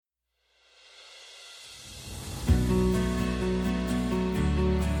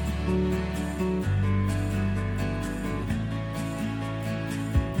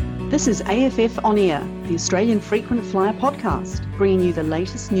This is AFF On Air, the Australian Frequent Flyer podcast, bringing you the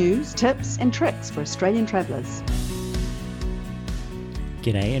latest news, tips and tricks for Australian travellers.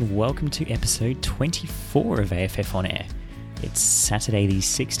 G'day and welcome to episode 24 of AFF On Air. It's Saturday the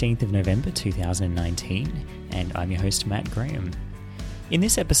 16th of November 2019 and I'm your host Matt Graham. In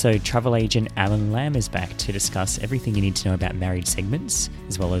this episode, travel agent Alan Lamb is back to discuss everything you need to know about married segments,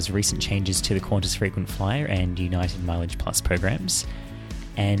 as well as recent changes to the Qantas Frequent Flyer and United Mileage Plus programs,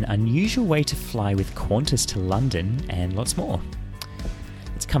 an unusual way to fly with Qantas to London, and lots more.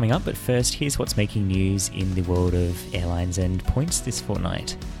 It's coming up, but first, here's what's making news in the world of airlines and points this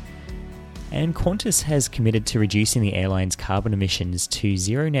fortnight. And Qantas has committed to reducing the airline's carbon emissions to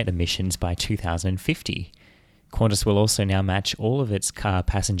zero net emissions by 2050. Qantas will also now match all of its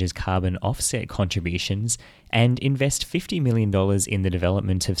passengers' carbon offset contributions and invest $50 million in the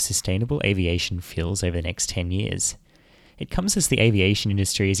development of sustainable aviation fuels over the next 10 years. It comes as the aviation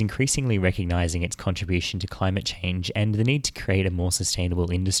industry is increasingly recognising its contribution to climate change and the need to create a more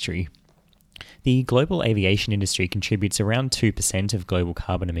sustainable industry. The global aviation industry contributes around 2% of global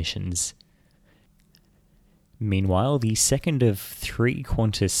carbon emissions. Meanwhile, the second of three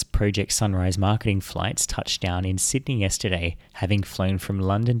Qantas Project Sunrise marketing flights touched down in Sydney yesterday, having flown from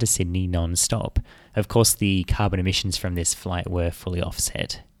London to Sydney non-stop. Of course, the carbon emissions from this flight were fully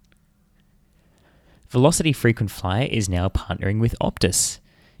offset. Velocity Frequent Flyer is now partnering with Optus.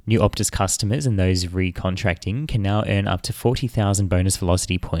 New Optus customers and those recontracting can now earn up to 40,000 bonus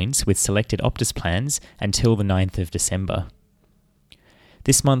Velocity points with selected Optus plans until the 9th of December.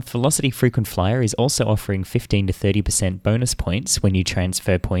 This month, Velocity Frequent Flyer is also offering 15 to 30% bonus points when you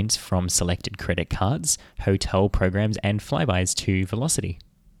transfer points from selected credit cards, hotel programs and flybys to Velocity.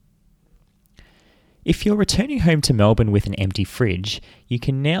 If you're returning home to Melbourne with an empty fridge, you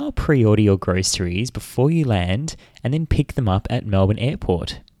can now pre-order your groceries before you land and then pick them up at Melbourne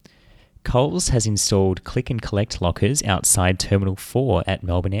Airport. Coles has installed click and collect lockers outside Terminal 4 at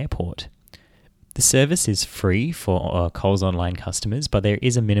Melbourne Airport. The service is free for Coles Online customers, but there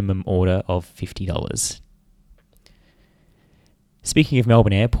is a minimum order of $50. Speaking of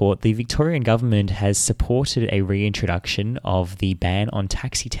Melbourne Airport, the Victorian government has supported a reintroduction of the ban on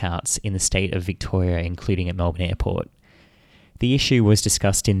taxi touts in the state of Victoria, including at Melbourne Airport. The issue was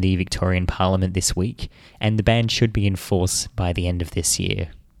discussed in the Victorian Parliament this week, and the ban should be in force by the end of this year.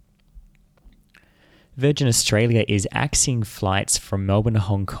 Virgin Australia is axing flights from Melbourne to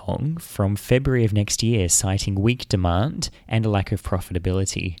Hong Kong from February of next year, citing weak demand and a lack of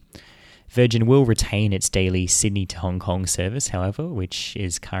profitability. Virgin will retain its daily Sydney to Hong Kong service, however, which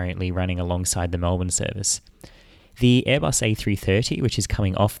is currently running alongside the Melbourne service. The Airbus A330, which is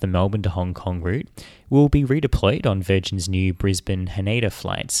coming off the Melbourne to Hong Kong route, will be redeployed on Virgin's new Brisbane-Haneda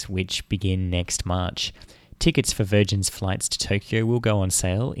flights, which begin next March. Tickets for Virgin's flights to Tokyo will go on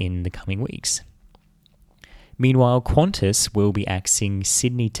sale in the coming weeks. Meanwhile, Qantas will be axing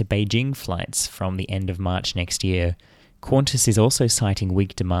Sydney to Beijing flights from the end of March next year. Qantas is also citing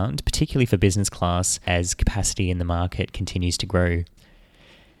weak demand, particularly for business class, as capacity in the market continues to grow.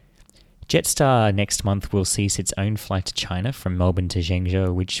 Jetstar next month will cease its own flight to China from Melbourne to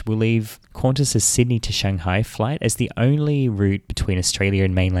Zhengzhou, which will leave Qantas's Sydney to Shanghai flight as the only route between Australia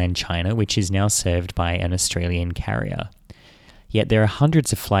and mainland China, which is now served by an Australian carrier. Yet there are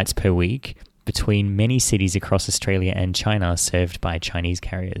hundreds of flights per week between many cities across Australia and China served by Chinese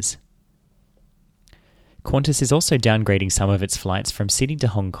carriers. Qantas is also downgrading some of its flights from Sydney to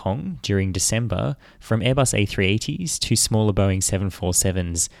Hong Kong during December from Airbus A380s to smaller Boeing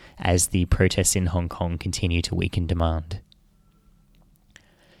 747s as the protests in Hong Kong continue to weaken demand.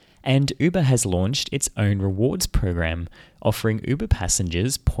 And Uber has launched its own rewards program, offering Uber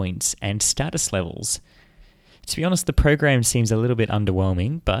passengers points and status levels. To be honest, the program seems a little bit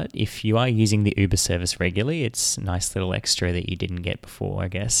underwhelming, but if you are using the Uber service regularly, it's a nice little extra that you didn't get before, I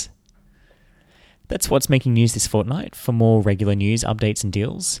guess. That's what's making news this fortnight. For more regular news, updates and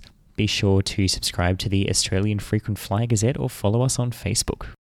deals, be sure to subscribe to the Australian Frequent Flyer Gazette or follow us on Facebook.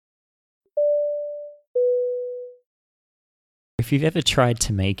 If you've ever tried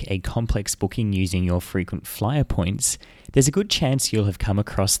to make a complex booking using your frequent flyer points, there's a good chance you'll have come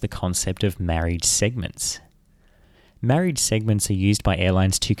across the concept of married segments. Married segments are used by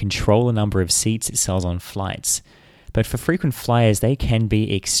airlines to control the number of seats it sells on flights, but for frequent flyers they can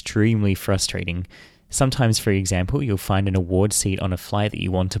be extremely frustrating. Sometimes, for example, you'll find an award seat on a flight that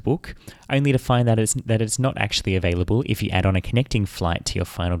you want to book, only to find that it's not actually available if you add on a connecting flight to your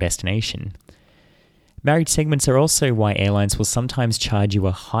final destination. Married segments are also why airlines will sometimes charge you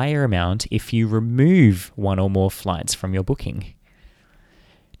a higher amount if you remove one or more flights from your booking.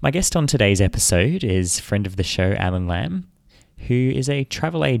 My guest on today's episode is friend of the show, Alan Lamb, who is a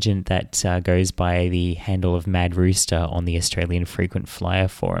travel agent that goes by the handle of Mad Rooster on the Australian Frequent Flyer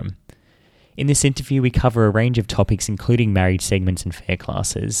Forum. In this interview, we cover a range of topics including married segments and fare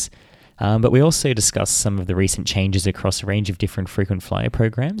classes, but we also discuss some of the recent changes across a range of different frequent flyer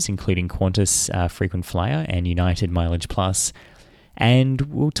programs, including Qantas Frequent Flyer and United Mileage Plus. And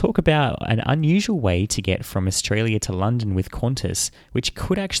we'll talk about an unusual way to get from Australia to London with Qantas, which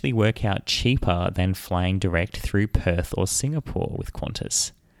could actually work out cheaper than flying direct through Perth or Singapore with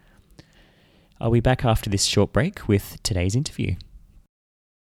Qantas. I'll be back after this short break with today's interview.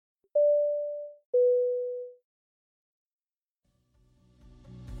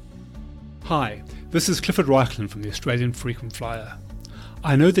 Hi, this is Clifford Reichland from the Australian Frequent Flyer.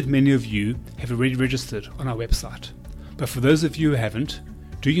 I know that many of you have already registered on our website, but for those of you who haven't,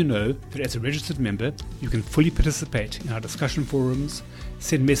 do you know that as a registered member, you can fully participate in our discussion forums,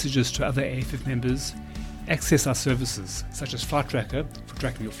 send messages to other AFF members, access our services such as Flight Tracker for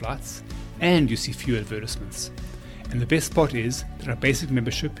tracking your flights, and you see few advertisements. And the best part is that our basic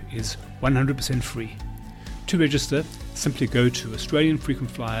membership is 100% free. To register, simply go to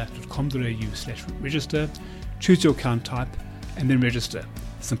australianfrequentflyer.com.au/register, choose your account type, and then register.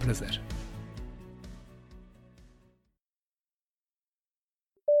 Simple as that.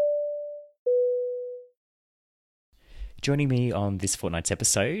 Joining me on this fortnight's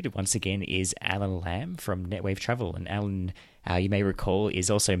episode, once again, is Alan Lamb from Netwave Travel. And Alan, you may recall, is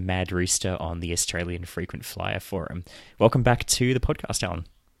also Mad Rooster on the Australian Frequent Flyer Forum. Welcome back to the podcast, Alan.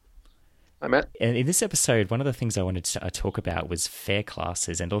 Hi, Matt. And in this episode, one of the things I wanted to talk about was fare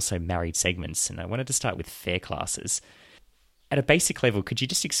classes and also married segments. And I wanted to start with fare classes. At a basic level, could you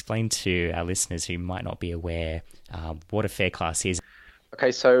just explain to our listeners who might not be aware what a fare class is?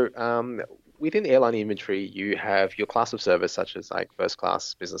 Okay, so within airline inventory, you have your class of service, such as like first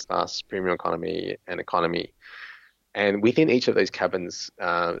class, business class, premium economy, and economy. And within each of those cabins,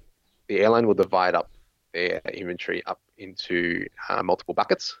 the airline will divide up their inventory up into multiple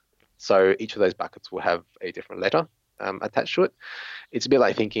buckets. So each of those buckets will have a different letter attached to it. It's a bit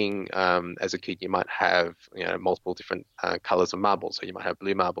like thinking as a kid, you might have multiple different colors of marbles. So you might have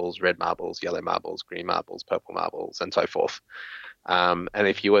blue marbles, red marbles, yellow marbles, green marbles, purple marbles, and so forth. And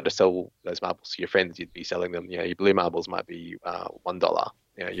if you were to sell those marbles to your friends, you'd be selling them. Your blue marbles might be $1.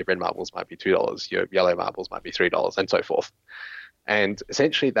 Your red marbles might be $2. Your yellow marbles might be $3, and so forth. And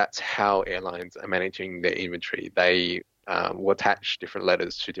essentially, that's how airlines are managing their inventory. They will attach different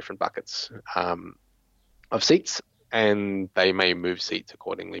letters to different buckets of seats, and they may move seats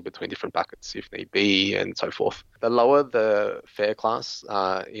accordingly between different buckets if need be, and so forth. The lower the fare class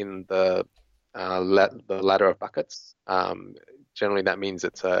in the ladder of buckets, generally that means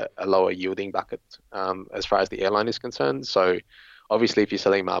it's a lower yielding bucket as far as the airline is concerned. So obviously, if you're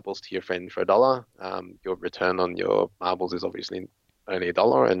selling marbles to your friend for $1, your return on your marbles is obviously only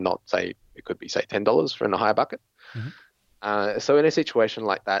 $1 and not, say, it could be, say, $10 for in a higher bucket. Mm-hmm. So in a situation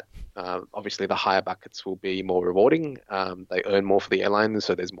like that, obviously the higher buckets will be more rewarding. They earn more for the airline,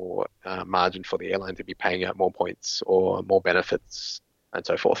 so there's more margin for the airline to be paying out more points or more benefits and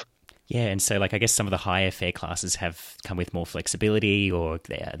so forth. Yeah, and so I guess some of the higher fare classes have come with more flexibility, or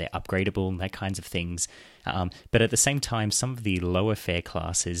they're upgradable and that kinds of things. But at the same time, some of the lower fare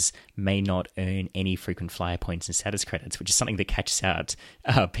classes may not earn any frequent flyer points and status credits, which is something that catches out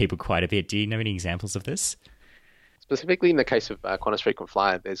people quite a bit. Do you know any examples of this? Specifically in the case of Qantas Frequent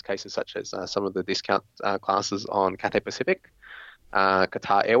Flyer, there's cases such as some of the discount classes on Cathay Pacific,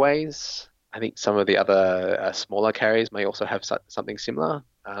 Qatar Airways. I think some of the other smaller carriers may also have something similar.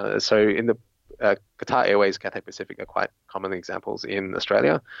 So in the Qatar Airways, Cathay Pacific are quite common examples in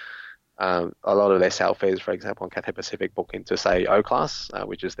Australia. A lot of their sale fares, for example, on Cathay Pacific book into, say, O class,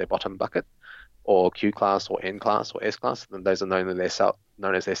 which is their bottom bucket, or Q class, or N class, or S class. And those are known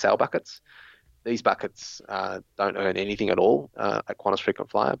as their sale buckets. These buckets don't earn anything at all at Qantas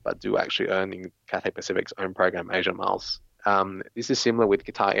Frequent Flyer, but do actually earn in Cathay Pacific's own program, Asia Miles. This is similar with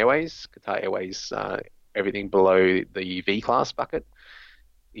Qatar Airways. Qatar Airways, everything below the V class bucket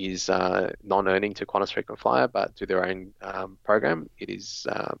is non-earning to Qantas Frequent Flyer, but to their own program,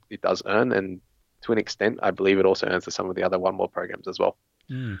 it does earn, and to an extent, I believe it also earns to some of the other One More programs as well.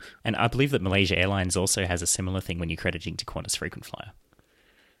 Mm. And I believe that Malaysia Airlines also has a similar thing when you're crediting to Qantas Frequent Flyer.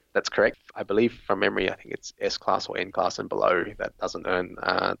 That's correct. I believe from memory, I think it's S class or N class and below that doesn't earn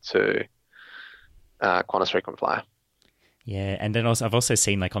to Qantas Frequent Flyer. Yeah, and then also I've also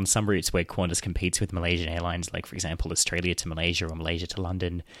seen like on some routes where Qantas competes with Malaysian Airlines, like for example Australia to Malaysia or Malaysia to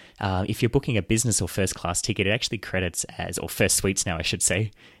London. If you're booking a business or first class ticket, it actually credits as, or first suites now I should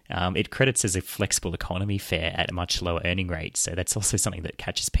say, it credits as a flexible economy fare at a much lower earning rate. So that's also something that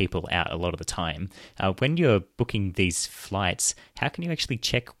catches people out a lot of the time. When you're booking these flights, how can you actually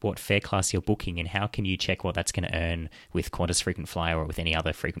check what fare class you're booking, and how can you check what that's going to earn with Qantas Frequent Flyer or with any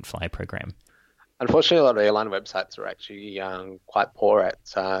other frequent flyer program? Unfortunately, a lot of airline websites are actually quite poor at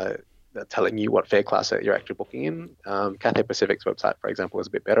telling you what fare class that you're actually booking in. Cathay Pacific's website, for example, is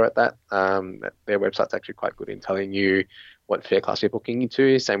a bit better at that. Their website's actually quite good in telling you what fare class you're booking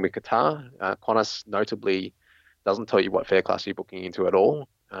into. Same with Qatar. Qantas notably doesn't tell you what fare class you're booking into at all.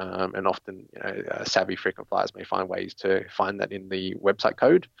 And often, savvy frequent flyers may find ways to find that in the website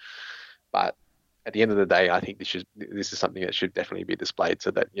code. But at the end of the day, I think this is something that should definitely be displayed so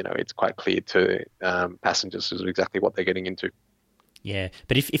that it's quite clear to passengers as exactly what they're getting into. Yeah,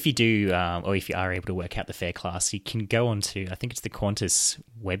 but if you do, or if you are able to work out the fare class, you can go onto, I think it's the Qantas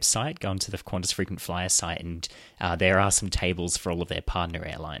website, go onto the Qantas Frequent Flyer site, and there are some tables for all of their partner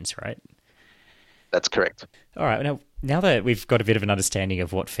airlines, right? That's correct. All right. Now that we've got a bit of an understanding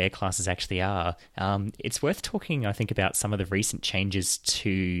of what fare classes actually are, it's worth talking, I think, about some of the recent changes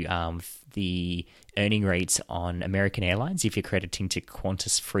to the earning rates on American Airlines if you're crediting to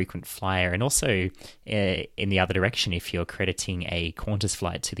Qantas Frequent Flyer, and also in the other direction if you're crediting a Qantas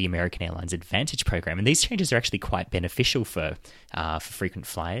flight to the American Airlines Advantage program. And these changes are actually quite beneficial for frequent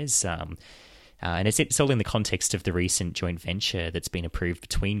flyers. And it's all in the context of the recent joint venture that's been approved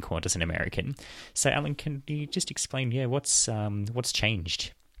between Qantas and American. So, Alan, can you just explain, what's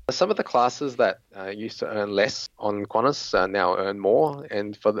changed? Some of the classes that used to earn less on Qantas now earn more,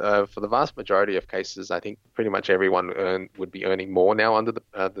 and for the vast majority of cases, I think pretty much everyone would be earning more now under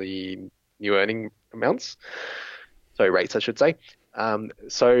the new earning amounts. So rates, I should say.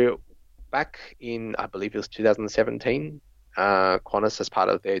 So back in, I believe it was 2017. Qantas, as part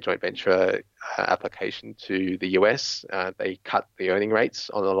of their joint venture application to the US, they cut the earning rates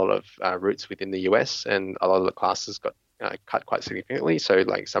on a lot of routes within the US, and a lot of the classes got cut quite significantly. So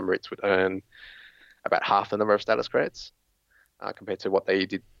like some routes would earn about half the number of status credits compared to what they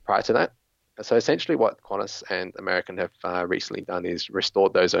did prior to that. So essentially what Qantas and American have recently done is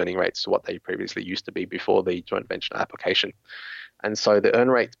restored those earning rates to what they previously used to be before the joint venture application. And so the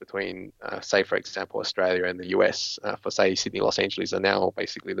earn rates between, say, for example, Australia and the US for, say, Sydney, Los Angeles are now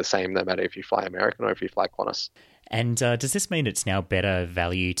basically the same no matter if you fly American or if you fly Qantas. And does this mean it's now better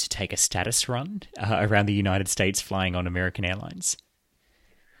value to take a status run around the United States flying on American Airlines?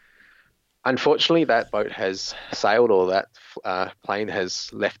 Unfortunately, that boat has sailed, or that plane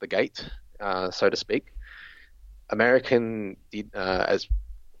has left the gate, so to speak. American did,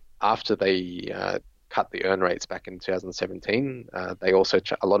 after they cut the earn rates back in 2017, they also,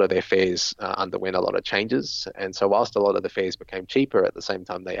 a lot of their fares underwent a lot of changes. And so whilst a lot of the fares became cheaper, at the same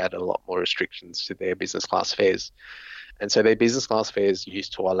time, they added a lot more restrictions to their business class fares. And so their business class fares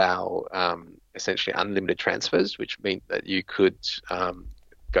used to allow essentially unlimited transfers, which meant that you could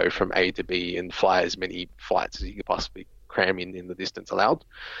go from A to B and fly as many flights as you could possibly cram in the distance allowed.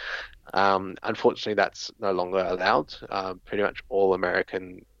 Unfortunately, that's no longer allowed. Pretty much all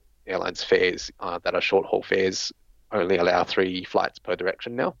American Airlines fares that are short haul fares only allow 3 flights per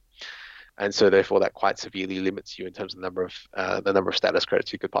direction now, and so therefore that quite severely limits you in terms of the number of status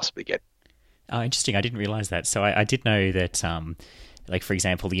credits you could possibly get. Interesting. I didn't realize that. So I did know that, like for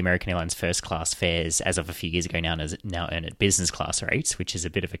example, the American Airlines first class fares, as of a few years ago now earn at business class rates, which is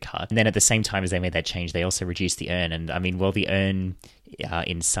a bit of a cut. And then at the same time as they made that change, they also reduced the earn. And I mean, well, the earn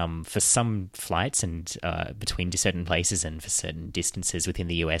for some flights and between certain places and for certain distances within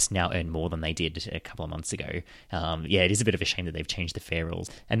the US now earn more than they did a couple of months ago. It is a bit of a shame that they've changed the fare rules.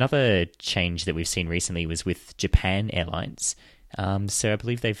 Another change that we've seen recently was with Japan Airlines. So I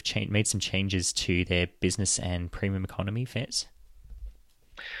believe they've made some changes to their business and premium economy fares.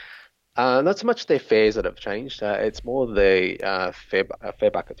 Not so much their fares that have changed. It's more the fare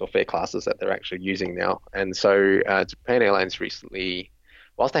buckets or fare classes that they're actually using now. And so Japan Airlines recently,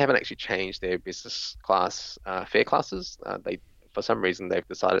 whilst they haven't actually changed their business class fare classes, for some reason they've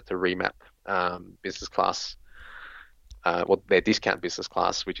decided to remap business class, their discount business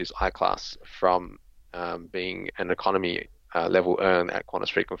class, which is I class, from being an economy level earn at Qantas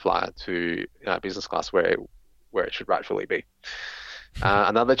Frequent Flyer to business class where it should rightfully be.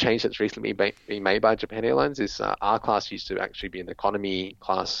 Another change that's recently been made by Japan Airlines is R class used to actually be an economy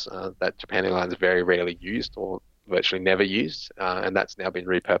class that Japan Airlines very rarely used or virtually never used, and that's now been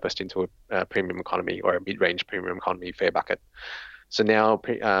repurposed into a premium economy or a mid-range premium economy fare bucket. So now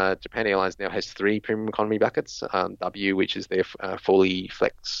Japan Airlines now has 3 premium economy buckets, W, which is their fully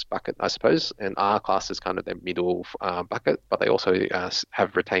flex bucket, I suppose, and R class is kind of their middle bucket, but they also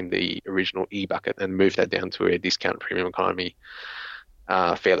have retained the original E bucket and moved that down to a discount premium economy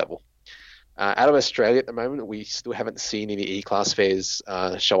fare level. Out of Australia at the moment, we still haven't seen any E-class fares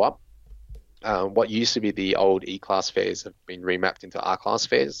show up. What used to be the old E-class fares have been remapped into R-class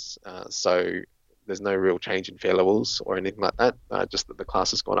fares, so there's no real change in fare levels or anything like that, just that the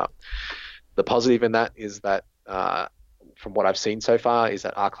class has gone up. The positive in that is that, from what I've seen so far, is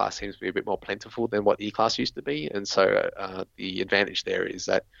that R-class seems to be a bit more plentiful than what E-class used to be, and so the advantage there is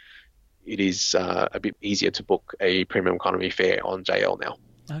that it is a bit easier to book a premium economy fare on JL now.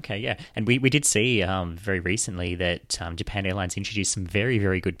 Okay, yeah. And we did see very recently that Japan Airlines introduced some very,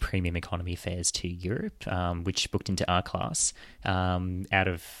 very good premium economy fares to Europe, which booked into R class out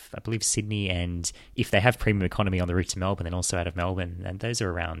of, I believe, Sydney. And if they have premium economy on the route to Melbourne, then also out of Melbourne. And those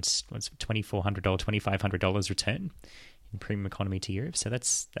are around $2,400, $2,500 return in premium economy to Europe. So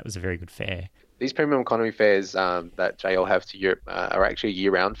that was a very good fare. These premium economy fares that JL have to Europe are actually a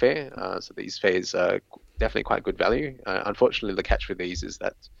year-round fare. So these fares are definitely quite good value. Unfortunately, the catch with these is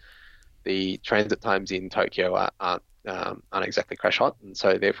that the transit times in Tokyo aren't exactly crash hot, and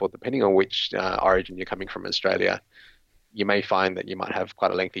so therefore, depending on which origin you're coming from Australia, you may find that you might have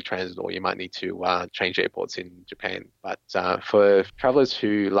quite a lengthy transit, or you might need to change airports in Japan. But for travellers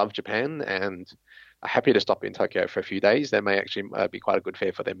who love Japan and are happy to stop in Tokyo for a few days, that may actually be quite a good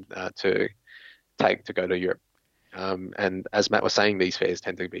fare for them to take to go to Europe. And as Matt was saying, these fares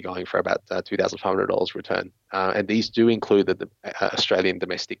tend to be going for about $2,500 return. And these do include the Australian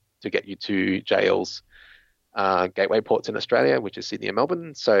domestic to get you to JL's gateway ports in Australia, which is Sydney and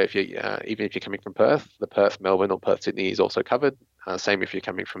Melbourne. So if you even if you're coming from Perth, the Perth, Melbourne or Perth, Sydney is also covered. Same if you're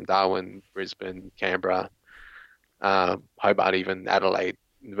coming from Darwin, Brisbane, Canberra, Hobart, even Adelaide.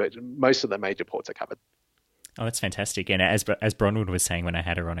 Most of the major ports are covered. Oh, that's fantastic. And as Bronwyn was saying when I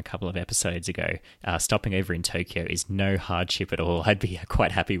had her on a couple of episodes ago, stopping over in Tokyo is no hardship at all. I'd be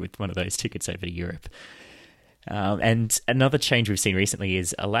quite happy with one of those tickets over to Europe. And another change we've seen recently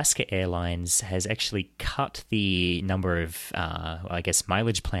is Alaska Airlines has actually cut the number of,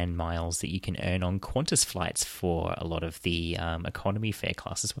 mileage plan miles that you can earn on Qantas flights for a lot of the economy fare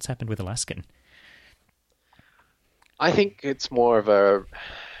classes. What's happened with Alaskan? I think it's more of a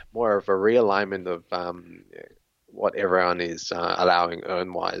realignment of what everyone is allowing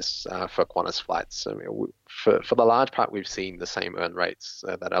earn-wise for Qantas flights. I mean, for the large part, we've seen the same earn rates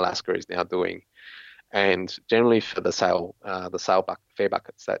that Alaska is now doing, and generally for the fare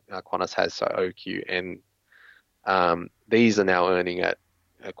buckets that Qantas has, so OQ and these are now earning at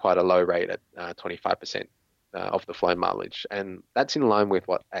quite a low rate at 25% of the flown mileage, and that's in line with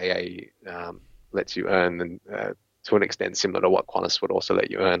what AA lets you earn, and to an extent similar to what Qantas would also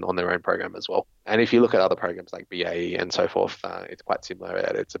let you earn on their own program as well. And if you look at other programs like BAE and so forth, it's quite similar.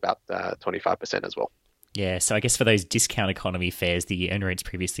 It's about 25% as well. Yeah, so I guess for those discount economy fares, the earn rates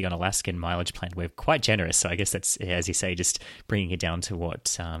previously on Alaskan mileage plan were quite generous. So I guess that's, as you say, just bringing it down to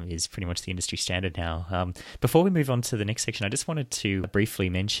what is pretty much the industry standard now. Before we move on to the next section, I just wanted to briefly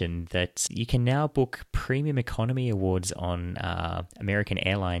mention that you can now book premium economy awards on American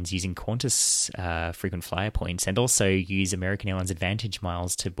Airlines using Qantas frequent flyer points, and also use American Airlines Advantage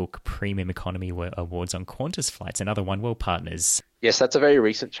miles to book premium economy awards on Qantas flights and other Oneworld partners. Yes, that's a very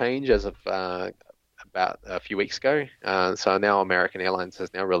recent change as of about a few weeks ago. So now American Airlines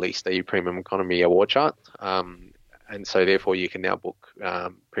has now released a premium economy award chart. And so therefore you can now book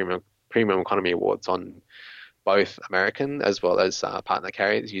premium economy awards on both American as well as partner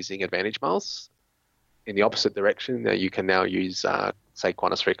carriers using Advantage miles. In the opposite direction, you can now use, say,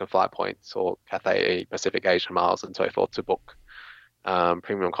 Qantas frequent flight points or Cathay Pacific Asian miles and so forth to book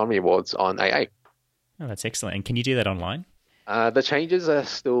premium economy awards on AA. Oh, that's excellent. And can you do that online? The changes are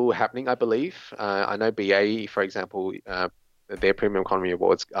still happening, I believe. I know BAE, for example, their premium economy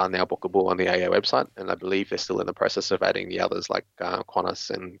awards are now bookable on the AA website, and I believe they're still in the process of adding the others like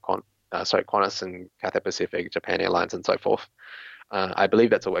Qantas and Cathay Pacific, Japan Airlines, and so forth. I believe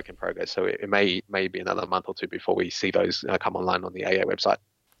that's a work in progress, so it may be another month or two before we see those come online on the AA website.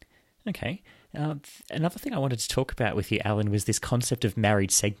 Okay. Another thing I wanted to talk about with you, Alan, was this concept of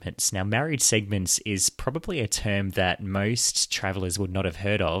married segments. Now, married segments is probably a term that most travellers would not have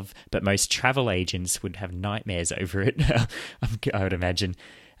heard of, but most travel agents would have nightmares over it, I would imagine.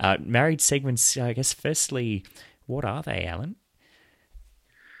 Married segments, I guess, firstly, what are they, Alan?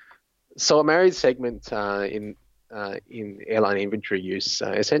 So a married segment in airline inventory use,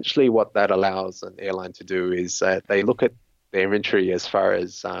 essentially what that allows an airline to do is they look at the inventory as far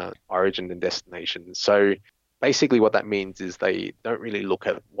as origin and destination. So basically what that means is they don't really look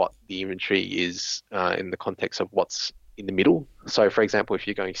at what the inventory is in the context of what's in the middle. So, for example, if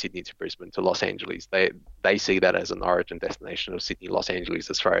you're going Sydney to Brisbane to Los Angeles, they see that as an origin destination of Sydney, Los Angeles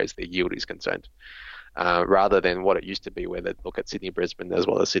as far as the yield is concerned, rather than what it used to be where they look at Sydney, Brisbane as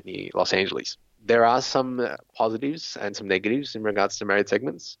well as Sydney, Los Angeles. There are some positives and some negatives in regards to married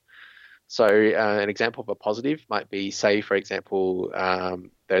segments. So an example of a positive might be, say, for example,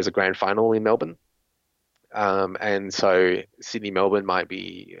 there's a grand final in Melbourne. And so Sydney, Melbourne might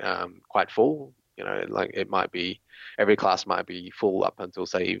be quite full. Like it might be, every class might be full up until,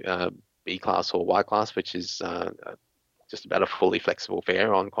 say, B class or Y class, which is just about a fully flexible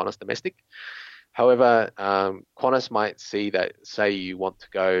fare on Qantas domestic. However, Qantas might see that, say, you want to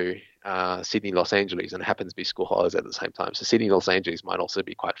go Sydney, Los Angeles, and it happens to be school holidays at the same time. So Sydney, Los Angeles might also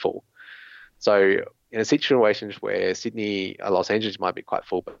be quite full. So in situations where Sydney, Los Angeles might be quite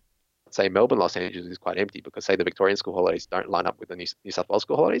full, but say Melbourne, Los Angeles is quite empty because, say, the Victorian school holidays don't line up with the New South Wales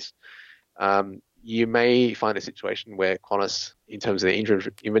school holidays, you may find a situation where Qantas, in terms of the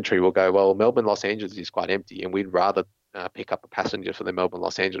inventory, will go, well, Melbourne, Los Angeles is quite empty, and we'd rather pick up a passenger for the Melbourne,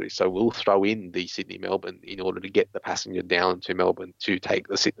 Los Angeles. So we'll throw in the Sydney, Melbourne in order to get the passenger down to Melbourne to take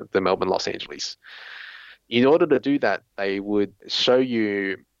the Melbourne, Los Angeles. In order to do that, they would show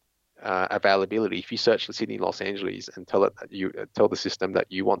you availability. If you search for Sydney, Los Angeles and tell the system that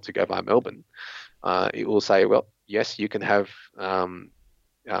you want to go via Melbourne, it will say, well, yes, you can have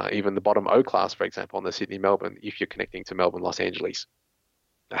even the bottom O class, for example, on the Sydney, Melbourne, if you're connecting to Melbourne, Los Angeles.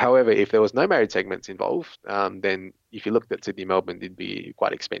 However, if there was no married segments involved, then if you looked at Sydney, Melbourne, it'd be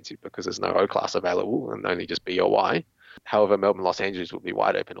quite expensive because there's no O class available and only just B or Y. However, Melbourne, Los Angeles would be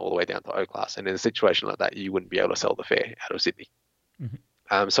wide open all the way down to O class. And in a situation like that, you wouldn't be able to sell the fare out of Sydney.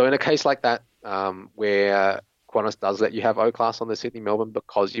 Mm-hmm. So in a case like that, where Qantas does let you have O class on the Sydney, Melbourne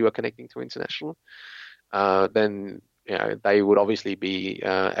because you are connecting to international, then they would obviously be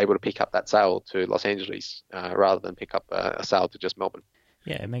able to pick up that sale to Los Angeles rather than pick up a sale to just Melbourne.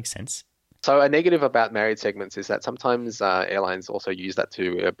 Yeah, it makes sense. So a negative about married segments is that sometimes airlines also use that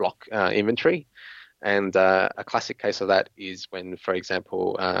to block inventory. And a classic case of that is when, for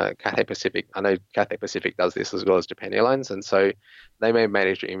example, Cathay Pacific, I know Cathay Pacific does this as well as Japan Airlines, and so they may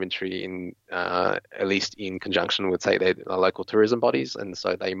manage their inventory in at least in conjunction with, say, their local tourism bodies, and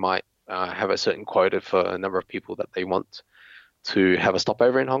so they might have a certain quota for a number of people that they want to have a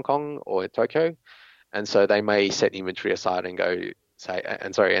stopover in Hong Kong or Tokyo, and so they may set inventory aside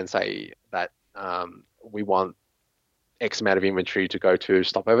and say that we want X amount of inventory to go to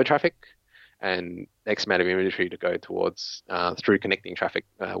stopover traffic, and X amount of inventory to go towards through connecting traffic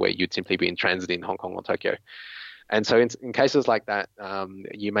where you'd simply be in transit in Hong Kong or Tokyo. And so in cases like that,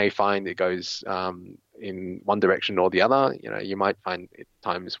 you may find it goes in one direction or the other. You might find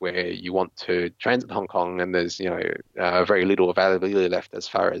times where you want to transit Hong Kong and there's, very little availability left as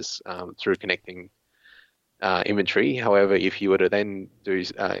far as through connecting inventory. However, if you were to then do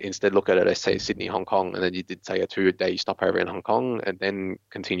instead look at it as, say, Sydney, Hong Kong, and then you did, say, a 2-day stopover in Hong Kong and then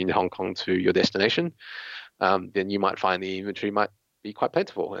continue to Hong Kong to your destination, then you might find the inventory might be quite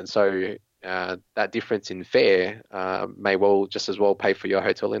plentiful. And so that difference in fare may just as well pay for your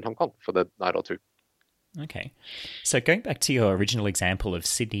hotel in Hong Kong for the night or two. Okay. So going back to your original example of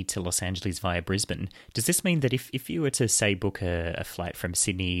Sydney to Los Angeles via Brisbane, does this mean that if you were to, say, book a flight from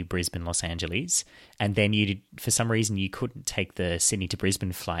Sydney, Brisbane, Los Angeles, and then for some reason you couldn't take the Sydney to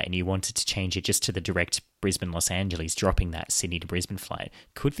Brisbane flight and you wanted to change it just to the direct Brisbane, Los Angeles, dropping that Sydney to Brisbane flight,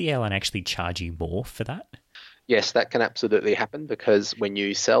 could the airline actually charge you more for that? Yes, that can absolutely happen because when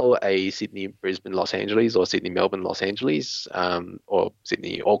you sell a Sydney, Brisbane, Los Angeles or Sydney, Melbourne, Los Angeles or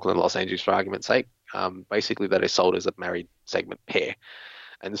Sydney, Auckland, Los Angeles for argument's sake, basically that is sold as a married segment pair.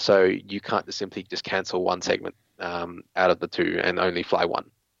 And so you can't just cancel one segment out of the two and only fly one.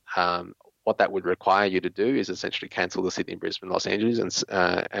 What that would require you to do is essentially cancel the Sydney, Brisbane, Los Angeles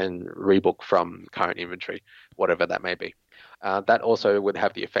and rebook from current inventory, whatever that may be. That also would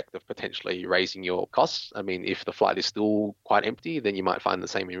have the effect of potentially raising your costs. I mean, if the flight is still quite empty, then you might find the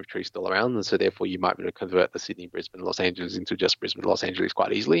same inventory still around. And so therefore you might be able to convert the Sydney, Brisbane, Los Angeles into just Brisbane, Los Angeles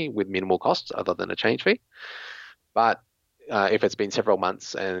quite easily with minimal costs other than a change fee. But if it's been several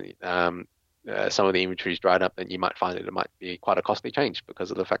months and some of the inventory is dried up, then you might find that it might be quite a costly change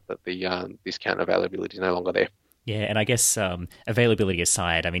because of the fact that the discount availability is no longer there. Yeah, and I guess availability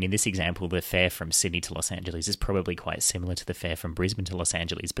aside, I mean, in this example, the fare from Sydney to Los Angeles is probably quite similar to the fare from Brisbane to Los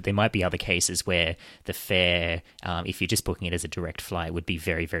Angeles, but there might be other cases where the fare, if you're just booking it as a direct flight, would be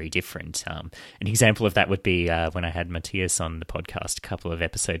very, very different. An example of that would be when I had Matthias on the podcast a couple of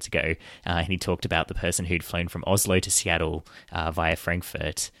episodes ago, and he talked about the person who'd flown from Oslo to Seattle via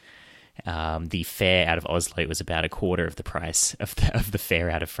Frankfurt. the fare out of Oslo was about a quarter of the price of the fare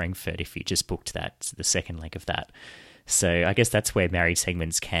out of Frankfurt if you just booked the second leg of that. So I guess that's where married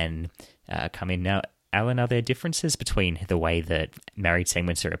segments can come in. Now, Alan, are there differences between the way that married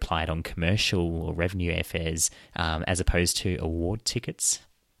segments are applied on commercial or revenue airfares as opposed to award tickets?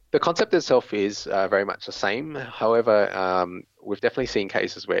 The concept itself is very much the same. However, we've definitely seen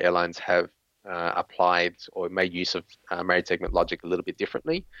cases where airlines have applied or made use of married segment logic a little bit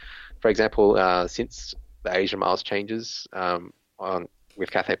differently. For example, since the Asia Miles changes with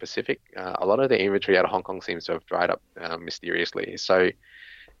Cathay Pacific, a lot of their inventory out of Hong Kong seems to have dried up mysteriously. So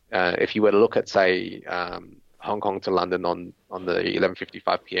if you were to look at, say, Hong Kong to London on the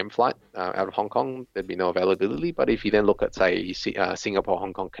 11:55 p.m. flight out of Hong Kong, there'd be no availability. But if you then look at, say, Singapore,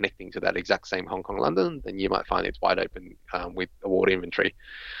 Hong Kong connecting to that exact same Hong Kong, London, then you might find it's wide open with award inventory.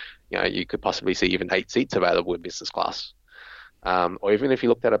 You could possibly see even 8 seats available in business class. Or even if you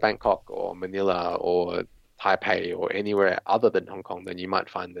looked at a Bangkok or Manila or Taipei or anywhere other than Hong Kong, then you might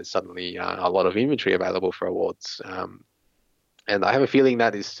find there's suddenly a lot of inventory available for awards. And I have a feeling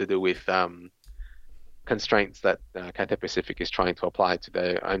that is to do with constraints that Cathay Pacific is trying to apply to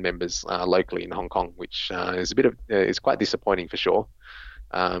their own members locally in Hong Kong, which is quite disappointing for sure,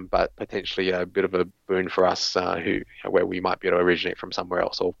 but potentially a bit of a boon for us where we might be able to originate from somewhere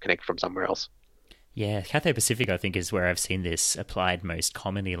else or connect from somewhere else. Yeah, Cathay Pacific, I think, is where I've seen this applied most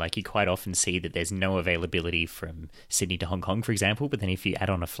commonly. Like, you quite often see that there's no availability from Sydney to Hong Kong, for example, but then if you add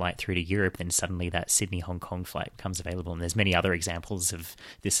on a flight through to Europe, then suddenly that Sydney-Hong Kong flight becomes available. And there's many other examples of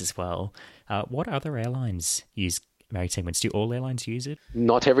this as well. What other airlines use married segments? Do all airlines use it?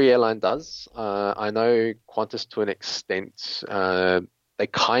 Not every airline does. I know Qantas, to an extent, they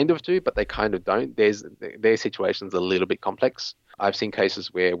kind of do, but they kind of don't. Their situation's a little bit complex. I've seen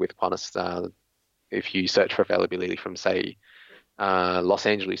cases where with Qantas, if you search for availability from, say, Los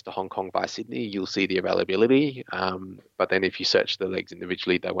Angeles to Hong Kong via Sydney, you'll see the availability. But then if you search the legs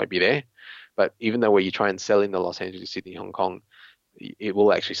individually, they won't be there. But even though where you try and sell in the Los Angeles, Sydney, Hong Kong, it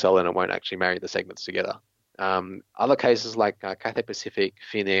will actually sell and it won't actually marry the segments together. Other cases like Cathay Pacific,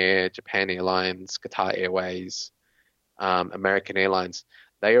 Finnair, Japan Airlines, Qatar Airways, American Airlines,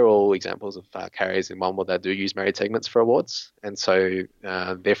 they are all examples of carriers in OneWorld that do use married segments for awards. And so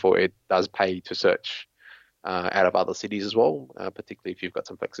therefore it does pay to search out of other cities as well, particularly if you've got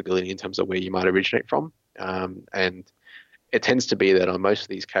some flexibility in terms of where you might originate from. And it tends to be that on most of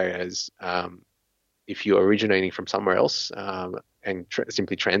these carriers, if you're originating from somewhere else and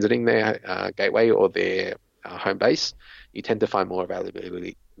simply transiting their gateway or their home base, you tend to find more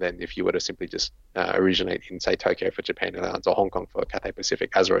availability than if you were to simply just originate in, say, Tokyo for Japan Airlines or Hong Kong for Cathay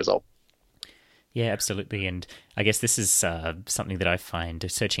Pacific as a result. Yeah, absolutely. And I guess this is something that I find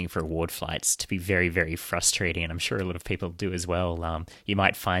searching for award flights to be very, very frustrating. And I'm sure a lot of people do as well. You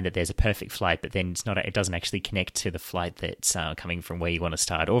might find that there's a perfect flight, but then it doesn't actually connect to the flight that's coming from where you want to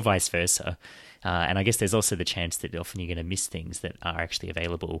start, or vice versa. And I guess there's also the chance that often you're going to miss things that are actually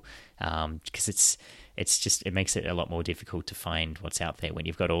available because it makes it a lot more difficult to find what's out there when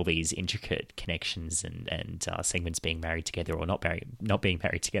you've got all these intricate connections and segments being married together or not being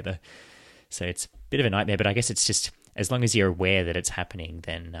married together. So it's a bit of a nightmare, but I guess it's just as long as you're aware that it's happening,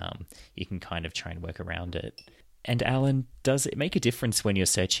 then you can kind of try and work around it. And Alan, does it make a difference when you're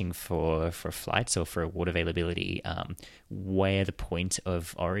searching for flights or for award availability where the point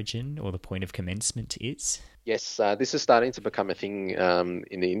of origin or the point of commencement is? Yes, this is starting to become a thing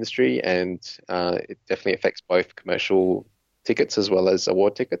in the industry, and it definitely affects both commercial tickets as well as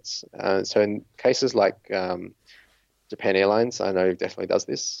award tickets. So in cases like Japan Airlines, I know definitely does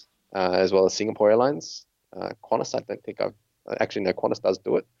this, as well as Singapore Airlines. Qantas, I don't think Qantas does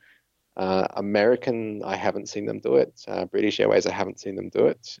do it. American, I haven't seen them do it. British Airways, I haven't seen them do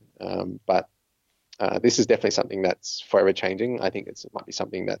it. But this is definitely something that's forever changing. I think it might be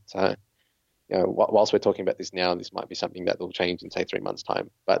something that, whilst we're talking about this now, this might be something that will change in, say, 3 months' time.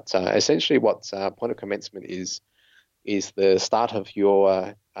 But essentially what point of commencement is the start of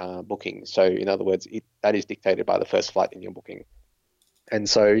your booking. So in other words, that is dictated by the first flight in your booking. And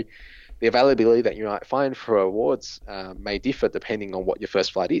so the availability that you might find for awards may differ depending on what your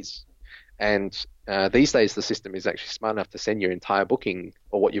first flight is. And these days, the system is actually smart enough to send your entire booking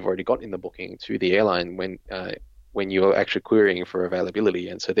or what you've already got in the booking to the airline when you're actually querying for availability.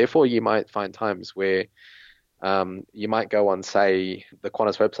 And so therefore, you might find times where you might go on, say, the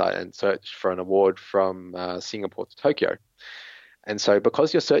Qantas website and search for an award from Singapore to Tokyo. And so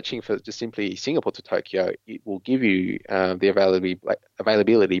because you're searching for just simply Singapore to Tokyo, it will give you the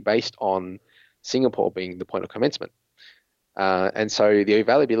availability based on Singapore being the point of commencement. And so the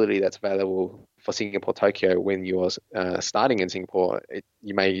availability that's available for Singapore Tokyo, when you're starting in Singapore,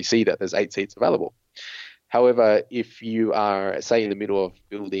 you may see that there's 8 seats available. However, if you are, say, in the middle of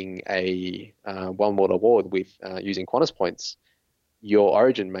building a one world award with using Qantas points, your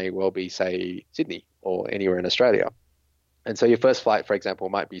origin may well be, say, Sydney or anywhere in Australia. And so your first flight, for example,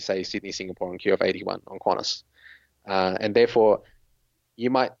 might be, say, Sydney, Singapore on QF81 on Qantas. And therefore, you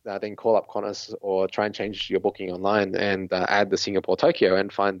might then call up Qantas or try and change your booking online and add the Singapore Tokyo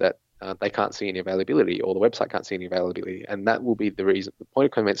and find that they can't see any availability, or the website can't see any availability. And that will be the reason, the point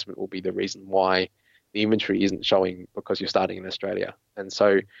of commencement will be the reason why the inventory isn't showing, because you're starting in Australia. And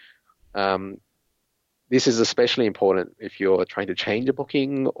so this is especially important if you're trying to change a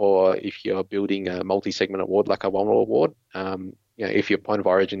booking, or if you're building a multi-segment award like a one world award. If your point of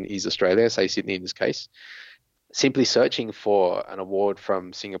origin is Australia, say Sydney in this case, simply searching for an award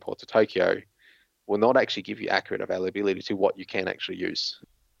from Singapore to Tokyo will not actually give you accurate availability to what you can actually use.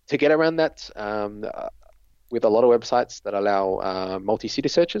 To get around that, with a lot of websites that allow multi-city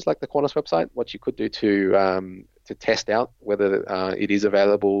searches like the Qantas website, what you could do to test out whether it is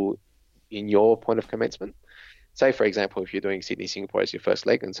available in your point of commencement. Say, for example, if you're doing Sydney, Singapore as your first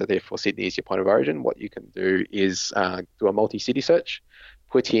leg, and so therefore Sydney is your point of origin, what you can do is do a multi-city search,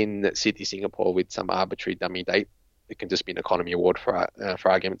 put in Sydney, Singapore with some arbitrary dummy date. It can just be an economy award for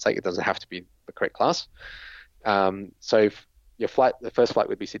argument's sake. It doesn't have to be the correct class. So your flight, the first flight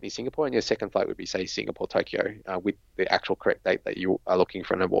would be Sydney, Singapore, and your second flight would be, say, Singapore, Tokyo, with the actual correct date that you are looking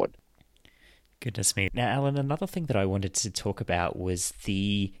for an award. Goodness me. Now, Alan, another thing that I wanted to talk about was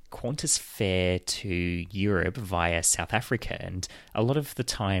the Qantas fare to Europe via South Africa. And a lot of the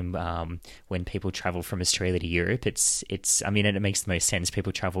time when people travel from Australia to Europe, and it makes the most sense.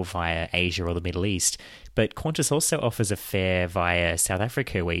 People travel via Asia or the Middle East. But Qantas also offers a fare via South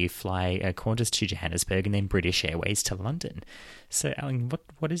Africa where you fly Qantas to Johannesburg and then British Airways to London. So, Alan,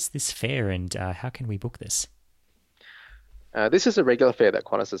 what is this fare, and how can we book this? This is a regular fare that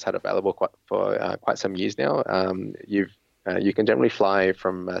Qantas has had available for quite some years now. You can generally fly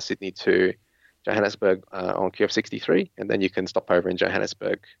from Sydney to Johannesburg on QF63, and then you can stop over in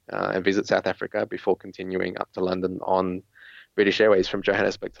Johannesburg and visit South Africa before continuing up to London on British Airways from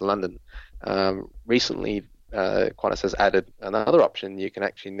Johannesburg to London. Recently, Qantas has added another option. You can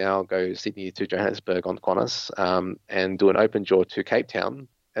actually now go Sydney to Johannesburg on Qantas and do an open jaw to Cape Town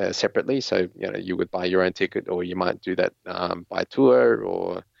separately. So, you would buy your own ticket, or you might do that by tour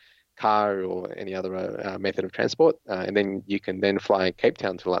or car or any other method of transport. And then you can then fly Cape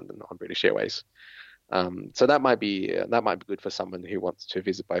Town to London on British Airways. So that might be good for someone who wants to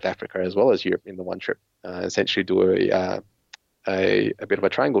visit both Africa as well as Europe in the one trip. Essentially do a bit of a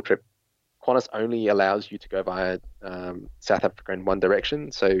triangle trip. Qantas only allows you to go via South Africa in one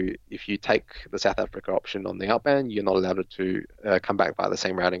direction. So if you take the South Africa option on the outbound, you're not allowed to come back via the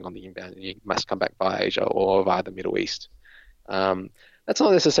same routing on the inbound. You must come back via Asia or via the Middle East. That's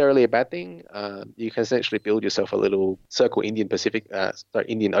not necessarily a bad thing. You can essentially build yourself a little circle Indian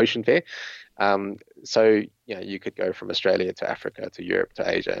Ocean fare. So you could go from Australia to Africa to Europe to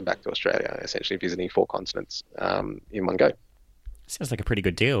Asia and back to Australia, essentially visiting 4 continents in one go. Sounds like a pretty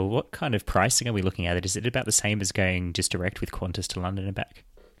good deal. What kind of pricing are we looking at? Is it about the same as going just direct with Qantas to London and back?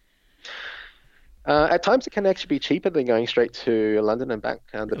 At times, it can actually be cheaper than going straight to London and back,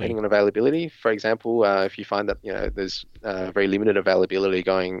 depending on availability. For example, if you find that there's very limited availability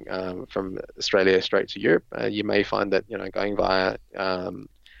going from Australia straight to Europe, you may find that going via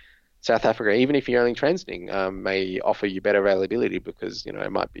South Africa, even if you're only transiting, may offer you better availability because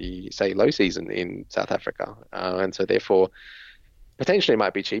it might be, say, low season in South Africa, and so therefore potentially it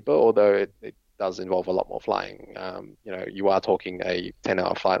might be cheaper, although it does involve a lot more flying. You are talking a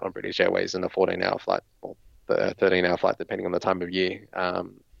 10-hour flight on British Airways and a 14-hour flight, or 13-hour flight, depending on the time of year,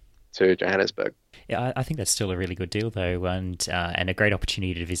 to Johannesburg. Yeah, I think that's still a really good deal, though, and a great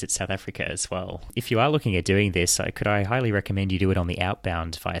opportunity to visit South Africa as well. If you are looking at doing this, I highly recommend you do it on the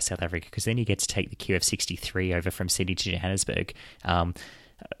outbound via South Africa, because then you get to take the QF63 over from Sydney to Johannesburg.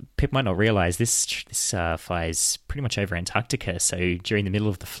 People might not realize this flies pretty much over Antarctica. So during the middle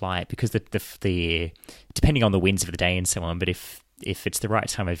of the flight, because the depending on the winds of the day and so on, but if it's the right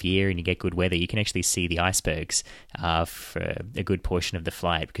time of year and you get good weather, you can actually see the icebergs for a good portion of the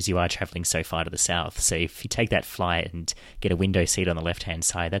flight because you are traveling so far to the south. So if you take that flight and get a window seat on the left-hand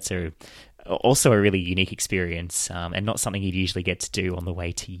side, that's also a really unique experience and not something you'd usually get to do on the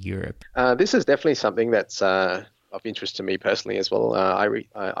way to Europe. This is definitely something that's of interest to me personally as well.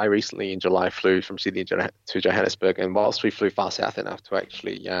 I recently in July flew from Sydney to Johannesburg, and whilst we flew far south enough to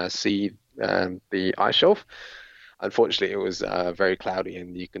actually see the ice shelf, unfortunately it was very cloudy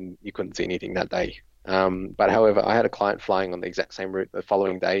and you couldn't see anything that day. But however, I had a client flying on the exact same route the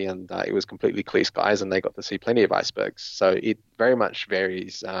following day, and it was completely clear skies, and they got to see plenty of icebergs. So it very much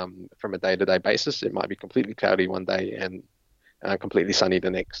varies from a day-to-day basis. It might be completely cloudy one day and completely sunny the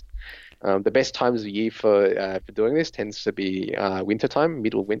next. The best times of year for doing this tends to be winter time,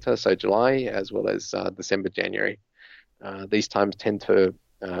 middle winter, so July, as well as December, January. These times tend to,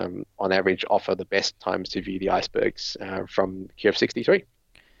 on average, offer the best times to view the icebergs from QF63.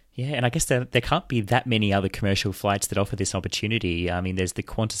 Yeah, and I guess there can't be that many other commercial flights that offer this opportunity. I mean, there's the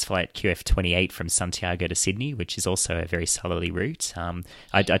Qantas flight QF28 from Santiago to Sydney, which is also a very southerly route.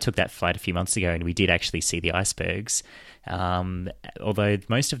 I took that flight a few months ago, and we did actually see the icebergs. Although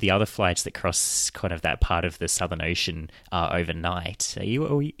most of the other flights that cross kind of that part of the Southern Ocean are overnight. Are you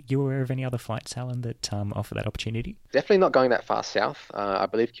aware of any other flights, Alan, that offer that opportunity? Definitely not going that far south. I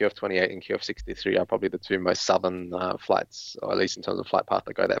believe QF28 and QF63 are probably the two most southern flights, or at least in terms of flight path,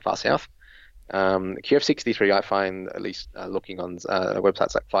 that go that far south. QF63, I find, at least looking on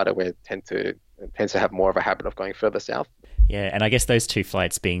websites like FlightAware, tends to have more of a habit of going further south. Yeah, and I guess those two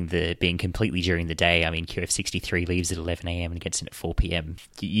flights being completely during the day. I mean, QF63 leaves at 11 a.m. and gets in at 4 p.m.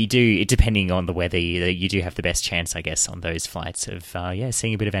 You do, depending on the weather, you do have the best chance, I guess, on those flights of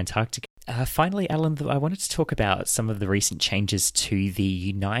seeing a bit of Antarctica. Finally, Alan, I wanted to talk about some of the recent changes to the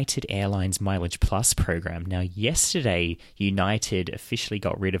United Airlines Mileage Plus program. Now, yesterday, United officially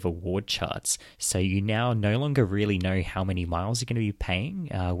got rid of award charts, so you now no longer really know how many miles you're going to be paying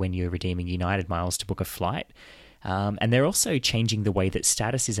when you're redeeming United miles to book a flight. And they're also changing the way that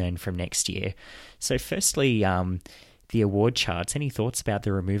status is earned from next year. So firstly, the award charts. Any thoughts about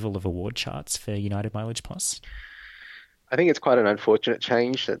the removal of award charts for United Mileage Plus? I think it's quite an unfortunate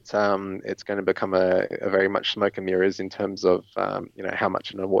change. That it's going to become a very much smoke and mirrors in terms of how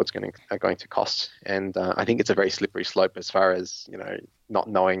much an award's going to cost, and I think it's a very slippery slope as far as not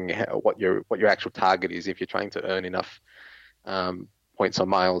knowing what your actual target is if you're trying to earn enough points or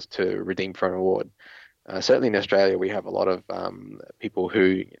miles to redeem for an award. Certainly in Australia, we have a lot of people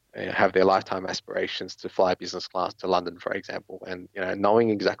who have their lifetime aspirations to fly business class to London, for example, and knowing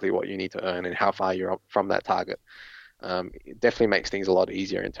exactly what you need to earn and how far you're from that target. It definitely makes things a lot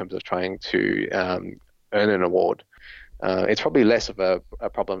easier in terms of trying to earn an award. It's probably less of a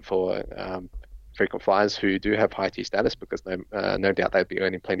problem for frequent flyers who do have high T status, because no doubt they'd be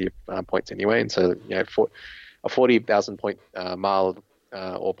earning plenty of points anyway. And so, for a 40,000 point mile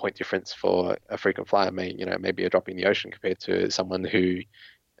or point difference for a frequent flyer may be a drop in the ocean compared to someone who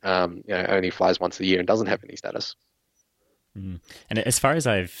only flies once a year and doesn't have any status. And as far as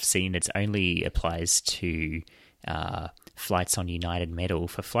I've seen, it only applies to flights on United Metal.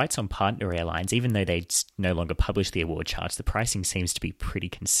 For flights on partner airlines, even though they no longer publish the award charts, the pricing seems to be pretty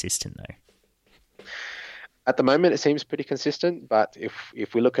consistent though. At the moment, it seems pretty consistent, but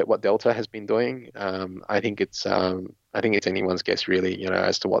if we look at what Delta has been doing, I think it's anyone's guess really,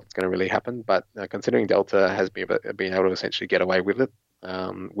 as to what's going to really happen. But considering Delta has been able to essentially get away with it,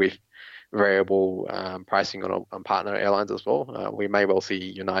 with variable pricing on partner airlines as well, we may well see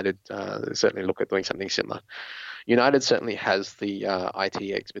United certainly look at doing something similar. United certainly has the IT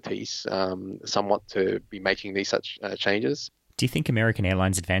expertise somewhat to be making these such changes. Do you think American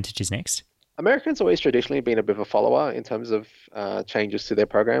Airlines Advantage is next? Americans always traditionally been a bit of a follower in terms of changes to their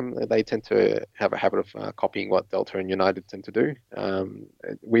program. They tend to have a habit of copying what Delta and United tend to do.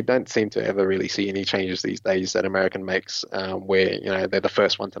 We don't seem to ever really see any changes these days that American makes where they're the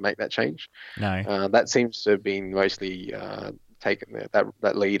first one to make that change. No, that seems to have been mostly taken.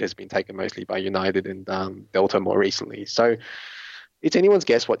 That lead has been taken mostly by United and Delta more recently. So it's anyone's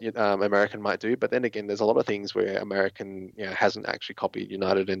guess what American might do, but then again, there's a lot of things where American hasn't actually copied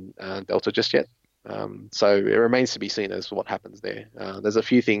United and Delta just yet. So it remains to be seen as what happens there. There's a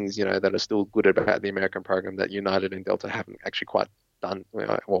few things that are still good about the American program that United and Delta haven't actually quite done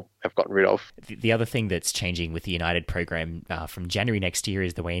or have gotten rid of. The other thing that's changing with the United program from January next year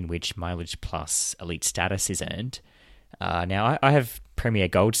is the way in which Mileage Plus Elite status is earned. Now, I have Premier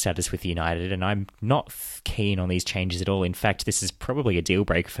Gold status with United, and I'm not keen on these changes at all. In fact, this is probably a deal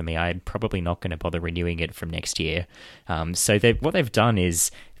breaker for me. I'm probably not going to bother renewing it from next year. So what they've done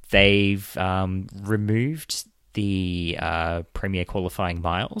is they've removed the Premier qualifying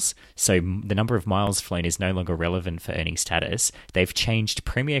miles. So the number of miles flown is no longer relevant for earning status. They've changed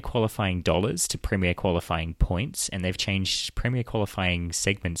Premier qualifying dollars to Premier qualifying points, and they've changed Premier qualifying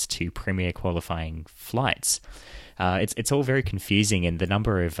segments to Premier qualifying flights. It's all very confusing, and the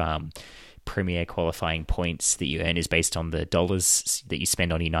number of Premier qualifying points that you earn is based on the dollars that you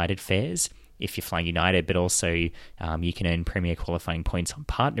spend on United fares. if you're flying United, but also you can earn Premier qualifying points on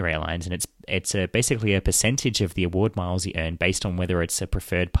partner airlines, and it's basically a percentage of the award miles you earn based on whether it's a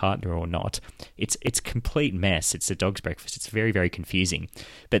preferred partner or not. It's a complete mess. It's a dog's breakfast. It's very, very confusing.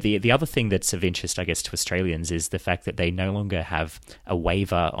 But the other thing that's of interest, I guess, to Australians is the fact that they no longer have a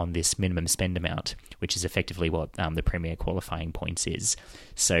waiver on this minimum spend amount, which is effectively what the Premier qualifying points is.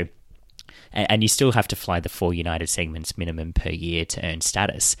 So, and you still have to fly the 4 United segments minimum per year to earn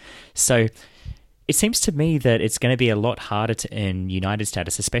status. So it seems to me that it's going to be a lot harder to earn United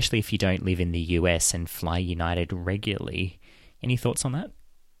status, especially if you don't live in the US and fly United regularly. Any thoughts on that?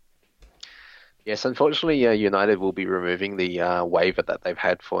 Yes, unfortunately, United will be removing the waiver that they've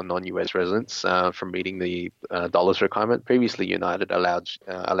had for non-US residents from meeting the dollars requirement. Previously, United allowed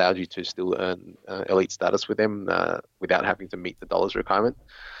you to still earn elite status with them without having to meet the dollars requirement,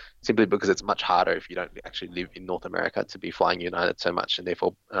 simply because it's much harder if you don't actually live in North America to be flying United so much and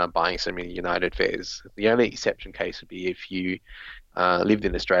therefore buying so many United fares. The only exception case would be if you lived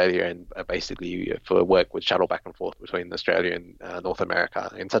in Australia and basically for work would shuttle back and forth between Australia and North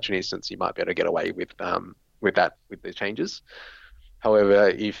America. In such an instance, you might be able to get away with the changes. However,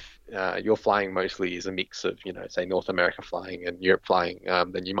 if you're flying mostly as a mix of, say North America flying and Europe flying,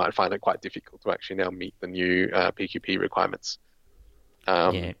 then you might find it quite difficult to actually now meet the new PQP requirements.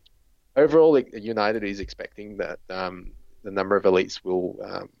 Overall, United is expecting that the number of elites will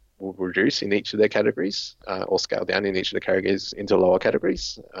reduce in each of their categories or scale down in each of the categories into lower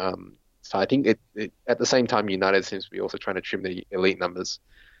categories. So I think it at the same time, United seems to be also trying to trim the elite numbers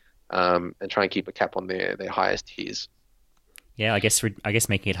and try and keep a cap on their highest tiers. Yeah, I guess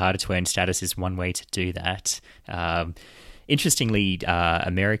making it harder to earn status is one way to do that. Interestingly,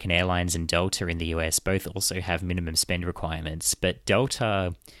 American Airlines and Delta in the US both also have minimum spend requirements, but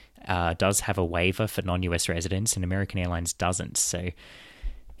Delta does have a waiver for non-US residents and American Airlines doesn't. So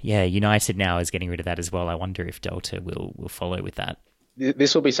yeah, United now is getting rid of that as well. I wonder if Delta will follow with that.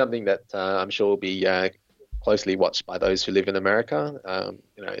 This will be something that I'm sure will be closely watched by those who live in America.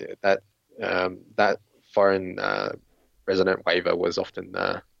 That foreign resident waiver was often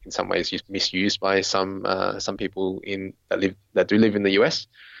in some ways misused by some people that do live in the US,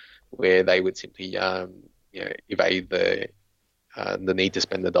 where they would simply evade the need to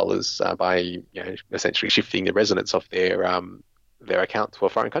spend the dollars by essentially shifting the residents of their account to a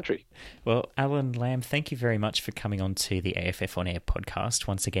foreign country. Well, Alan Lamb, thank you very much for coming on to the AFF On Air podcast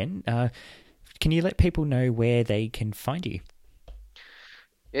once again. Can you let people know where they can find you?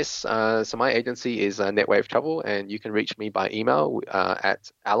 Yes, so my agency is NetWave Travel, and you can reach me by email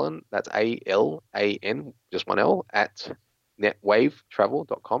at Alan, that's ALAN, just one L, at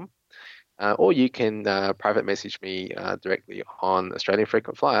netwavetravel.com. Or you can private message me directly on Australian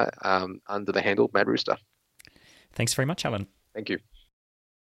Frequent Flyer under the handle Mad Rooster. Thanks very much, Alan. Thank you.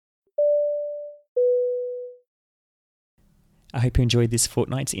 I hope you enjoyed this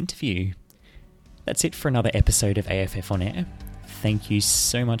fortnight's interview. That's it for another episode of AFF On Air. Thank you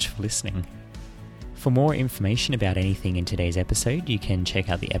so much for listening. For more information about anything in today's episode, you can check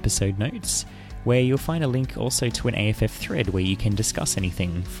out the episode notes, where you'll find a link also to an AFF thread where you can discuss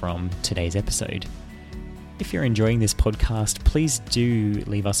anything from today's episode. If you're enjoying this podcast, please do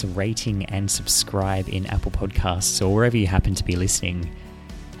leave us a rating and subscribe in Apple Podcasts or wherever you happen to be listening.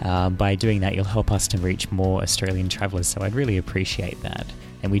 By doing that, you'll help us to reach more Australian travellers, so I'd really appreciate that.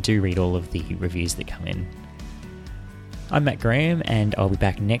 And we do read all of the reviews that come in. I'm Matt Graham, and I'll be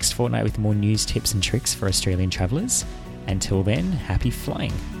back next fortnight with more news, tips and tricks for Australian travellers. Until then, happy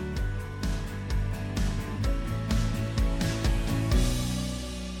flying.